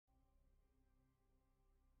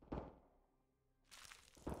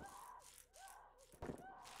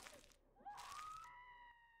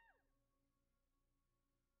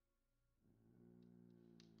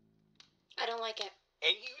don't like it.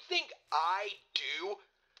 And you think I do?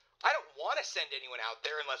 I don't want to send anyone out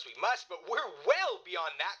there unless we must, but we're well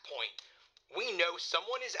beyond that point. We know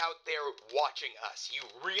someone is out there watching us. You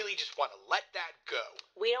really just want to let that go.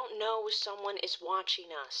 We don't know someone is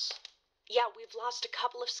watching us. Yeah, we've lost a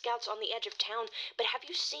couple of scouts on the edge of town, but have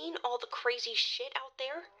you seen all the crazy shit out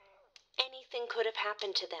there? Anything could have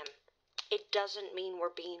happened to them. It doesn't mean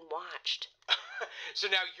we're being watched.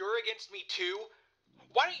 So now you're against me too?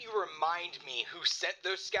 Why don't you remind me who sent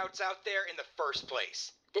those scouts out there in the first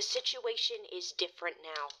place? The situation is different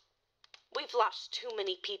now. We've lost too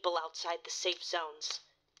many people outside the safe zones,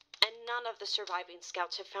 and none of the surviving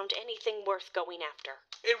scouts have found anything worth going after.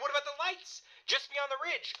 And what about the lights? Just beyond the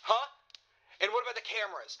ridge, huh? And what about the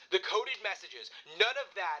cameras, the coded messages? None of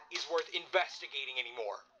that is worth investigating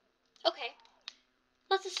anymore. Okay,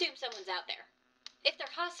 let's assume someone's out there. If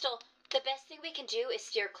they're hostile, the best thing we can do is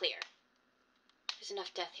steer clear. There's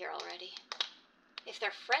enough death here already. If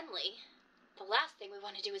they're friendly, the last thing we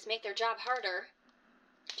want to do is make their job harder.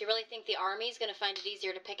 Do you really think the army's going to find it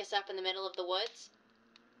easier to pick us up in the middle of the woods?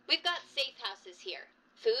 We've got safe houses here.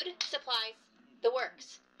 Food, supplies, the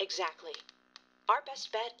works. Exactly. Our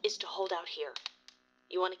best bet is to hold out here.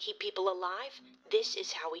 You want to keep people alive? This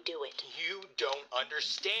is how we do it. You don't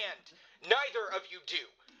understand. Neither of you do.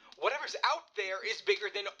 Whatever's out there is bigger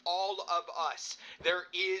than all of us. There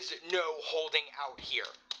is no holding out here.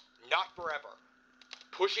 Not forever.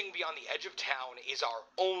 Pushing beyond the edge of town is our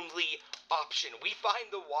only option. We find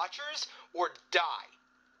the Watchers or die.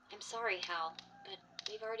 I'm sorry, Hal, but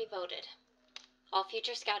we've already voted. All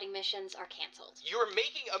future scouting missions are canceled. You're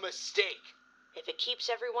making a mistake. If it keeps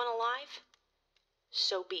everyone alive,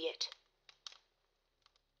 so be it.